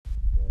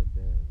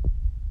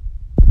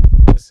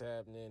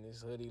happening?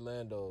 It's Hoodie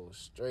Lando,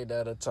 straight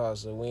out of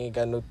Tulsa. We ain't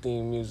got no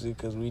theme music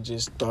because we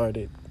just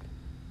started.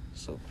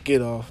 So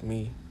get off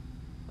me.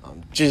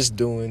 I'm just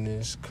doing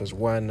this because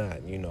why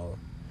not, you know?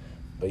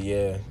 But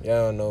yeah,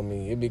 y'all don't know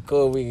me. It'd be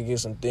cool if we could get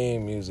some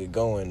theme music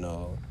going,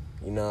 though.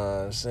 You know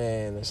what I'm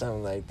saying? Or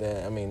something like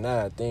that. I mean, not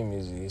our theme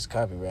music. It's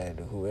copyrighted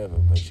or whoever,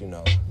 but you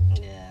know.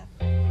 Yeah.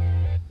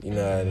 You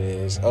know how it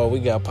is. Oh, we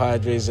got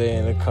PZay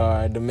in the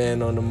car. The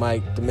man on the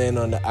mic. The man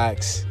on the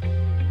ox.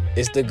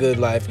 It's the good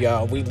life,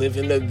 y'all. We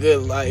living the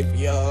good life,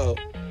 y'all.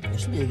 It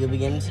should be a good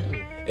beginning,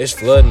 too. It's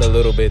flooding a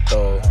little bit,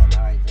 though. Oh, not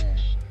right there.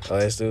 Oh,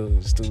 it's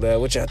too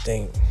loud. What y'all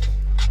think?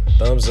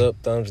 Thumbs up,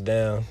 thumbs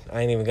down.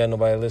 I ain't even got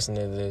nobody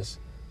listening to this.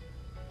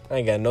 I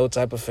ain't got no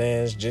type of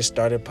fans. Just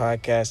started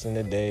podcasting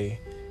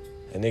today.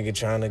 A nigga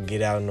trying to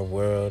get out in the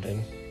world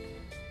and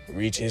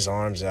reach his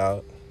arms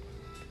out.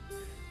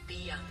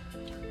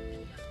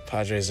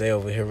 PZay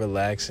over here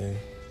relaxing.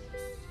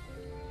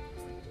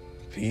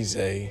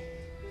 PZay.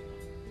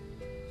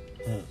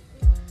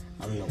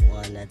 I'm the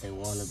one that they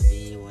want to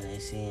be. When they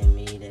seeing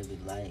me, they be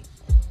like,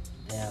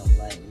 damn,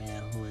 like,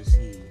 man, who is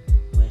he?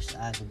 Wish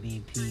I could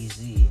be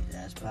PZ.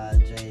 That's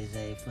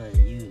PZay for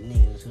you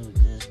niggas who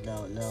just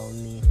don't know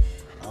me.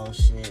 Oh,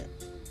 shit.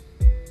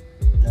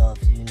 Know a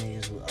few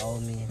niggas who owe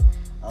me.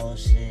 Oh,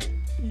 shit.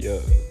 Yeah.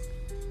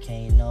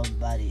 Can't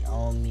nobody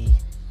own me.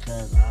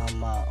 Cause I'm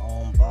my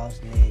own boss,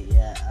 nigga.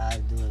 Yeah, I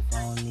do it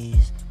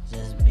phonies.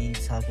 Just be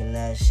talking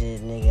that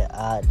shit, nigga.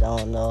 I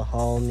don't know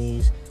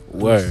homies.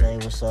 Word. Say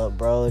what's up,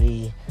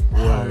 Brody.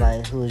 I'm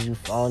like, who's you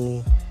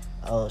phony?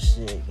 Oh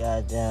shit,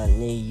 goddamn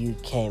nigga, you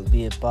can't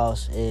be a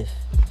boss if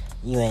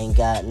you ain't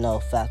got no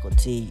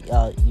faculty.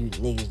 Y'all, you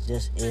niggas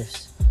just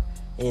ifs.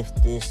 If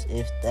this,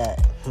 if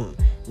that.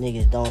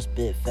 Niggas don't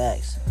spit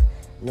facts.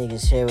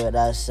 Niggas hear what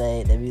I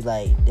say, they be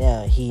like,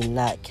 damn, he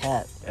not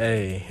cap.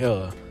 Hey,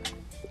 yo.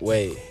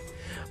 Wait.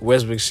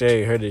 Westbrook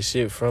Shea heard this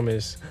shit from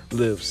his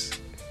lips.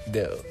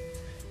 Damn.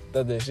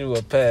 Thought that shit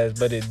would pass,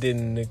 but it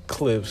didn't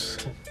eclipse.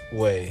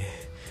 Wait.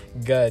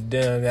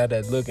 Goddamn, how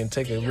that look and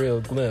take a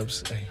real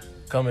glimpse. Hey,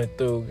 coming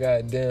through,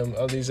 goddamn,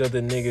 all these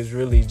other niggas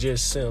really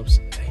just simps.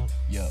 Hey,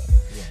 yo.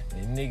 The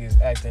niggas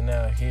acting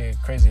out here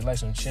crazy like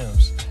some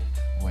chimps.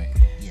 Wait.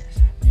 Yes.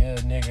 Yeah,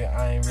 nigga,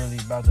 I ain't really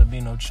about to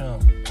be no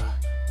chump.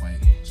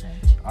 Wait.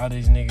 Change. All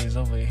these niggas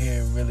over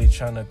here really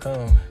trying to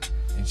come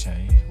and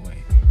change.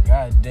 Wait.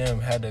 Goddamn,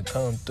 had to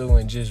come through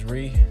and just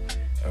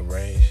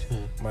rearrange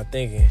my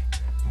thinking,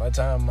 my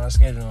time, my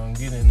schedule. I'm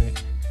getting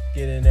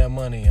that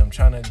money. I'm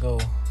trying to go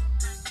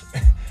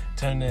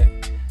turn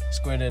that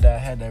square that I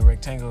had, that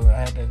rectangle.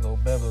 I had to go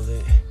bevel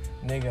it.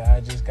 Nigga, I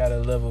just gotta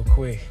level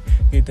quick.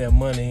 Get that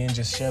money and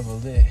just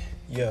shovel it.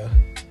 Yeah.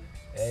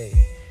 Hey.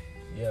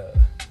 Yeah.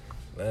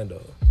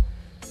 Lando.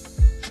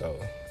 So,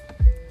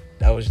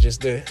 that was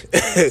just a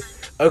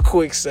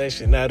quick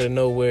session out of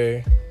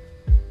nowhere.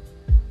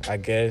 I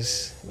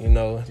guess, you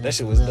know, just that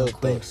shit was dope.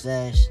 Quick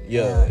sesh.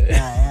 Yeah. I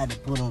had to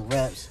put on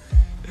reps.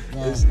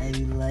 Yeah, they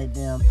be like,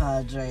 damn,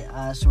 PZay,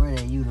 I swear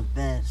that you the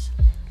best.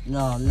 No,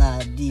 I'm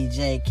not a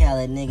DJ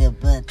Khaled nigga,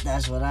 but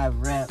that's what I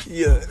rap.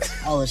 Yeah.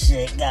 Oh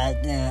shit,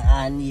 goddamn,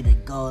 I need to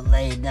go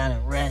lay down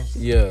and rest.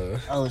 Yeah.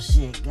 Oh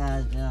shit,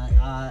 goddamn,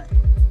 I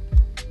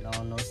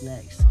don't know what's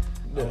next.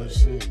 Oh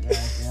shit,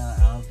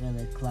 goddamn, I'm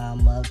finna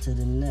climb up to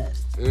the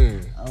nest.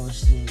 Oh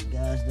shit,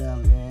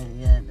 goddamn, man,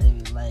 yeah, they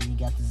be like, you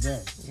got the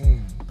zest.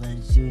 But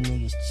you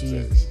niggas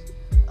cheesy.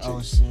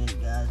 Oh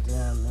shit,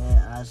 goddamn,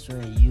 man, I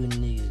swear you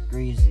niggas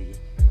greasy.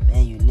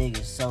 Man, you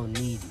niggas so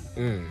needy.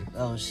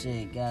 Oh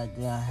shit,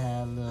 goddamn, I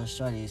had a little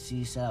shorty,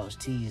 she said I was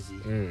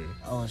teasy.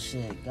 Oh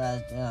shit,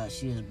 goddamn,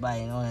 she was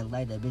biting on it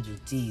like that bitch was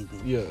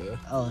teething. Yeah.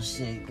 Oh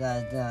shit,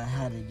 goddamn, I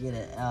had to get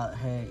it out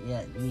her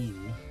yet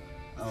needy.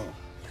 Oh.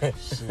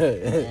 Shit,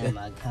 damn,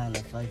 I kinda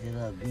fucked it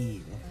up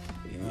beating.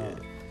 Yeah.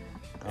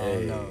 I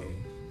don't know,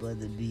 but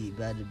the beat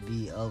about to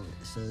be over.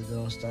 So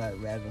don't start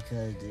rapping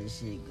cause this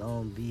shit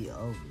gon' be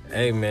over.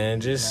 Hey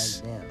man,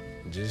 just,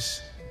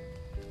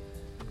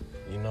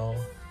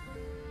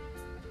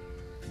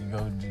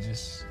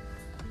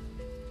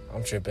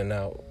 I'm tripping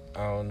out.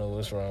 I don't know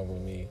what's wrong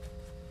with me.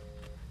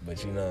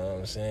 But you know what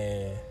I'm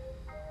saying?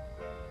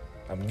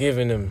 I'm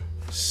giving them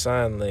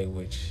sign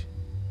language.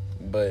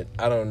 But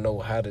I don't know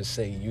how to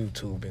say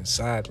YouTube in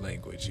side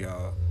language,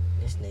 y'all.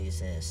 This nigga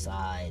said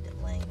side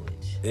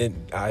language.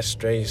 I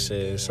straight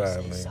said side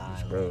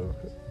language, bro.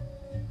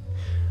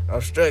 I'm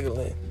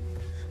struggling.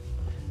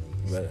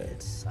 But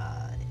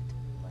side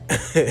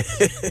language.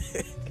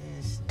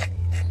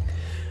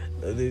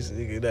 This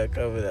nigga not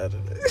coming out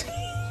of that.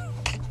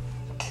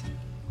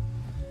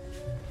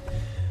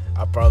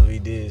 I probably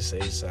did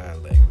say side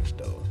language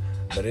though.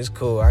 But it's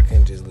cool. I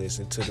can just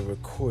listen to the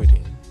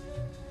recording.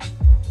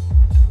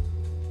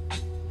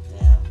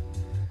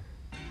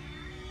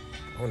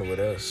 I wonder what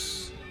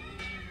else.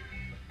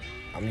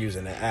 I'm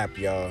using the app,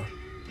 y'all.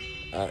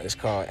 It's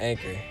called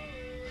Anchor.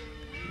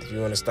 If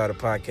you want to start a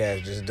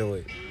podcast, just do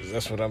it.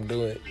 That's what I'm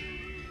doing.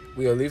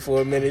 We only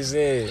 4 minutes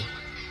in.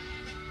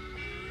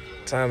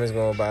 Time is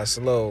going by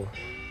slow.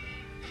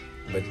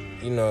 But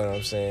you know what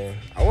I'm saying.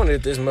 I wonder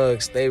if this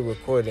mug stay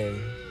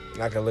recording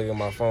and I can look at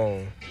my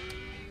phone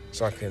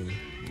so I can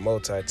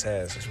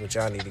multitask. That's what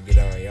y'all need to get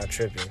on. Y'all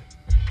tripping.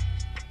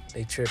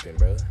 They tripping,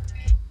 bro.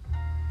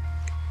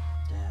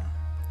 Damn.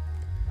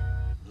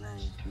 Man,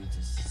 these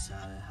bitches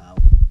decided how